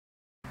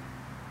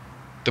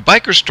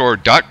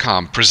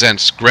TheBikerStore.com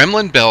presents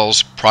Gremlin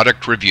Bell's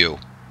product review.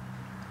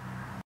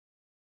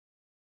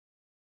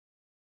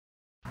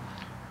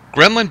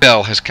 Gremlin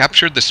Bell has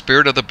captured the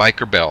spirit of the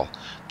biker bell.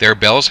 Their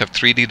bells have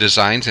 3D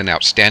designs and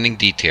outstanding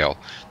detail.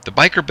 The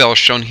biker bells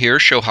shown here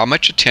show how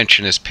much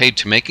attention is paid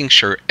to making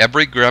sure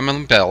every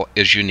Gremlin Bell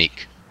is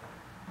unique.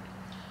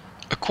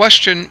 A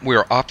question we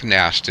are often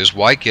asked is,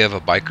 why give a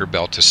biker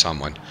bell to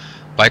someone?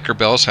 Biker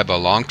bells have a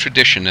long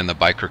tradition in the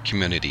biker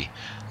community.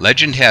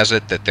 Legend has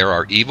it that there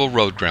are evil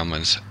road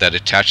gremlins that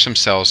attach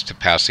themselves to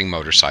passing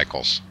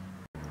motorcycles.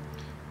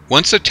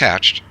 Once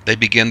attached, they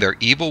begin their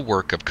evil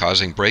work of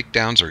causing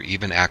breakdowns or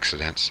even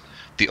accidents.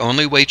 The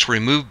only way to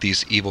remove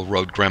these evil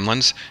road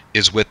gremlins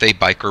is with a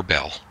biker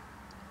bell.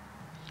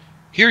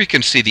 Here you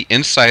can see the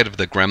inside of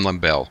the Gremlin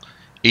Bell.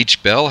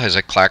 Each bell has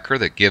a clacker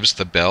that gives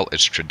the bell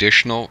its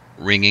traditional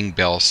ringing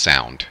bell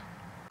sound.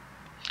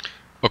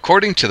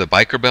 According to the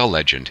biker bell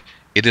legend,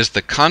 it is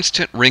the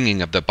constant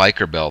ringing of the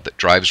biker bell that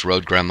drives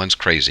road gremlins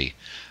crazy.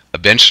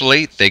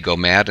 Eventually, they go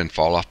mad and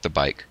fall off the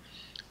bike.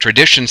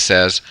 Tradition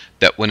says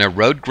that when a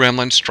road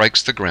gremlin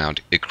strikes the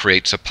ground, it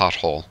creates a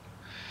pothole.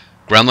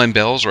 Gremlin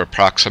bells are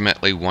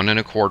approximately 1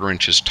 1/4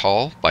 inches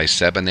tall by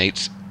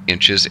 7/8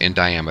 inches in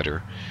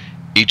diameter.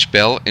 Each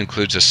bell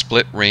includes a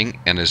split ring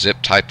and a zip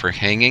tie for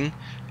hanging,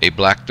 a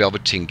black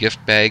velveteen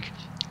gift bag,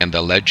 and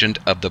the legend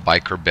of the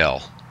biker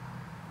bell.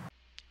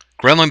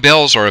 Gremlin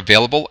bells are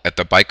available at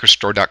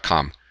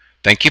TheBikerStore.com.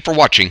 Thank you for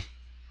watching.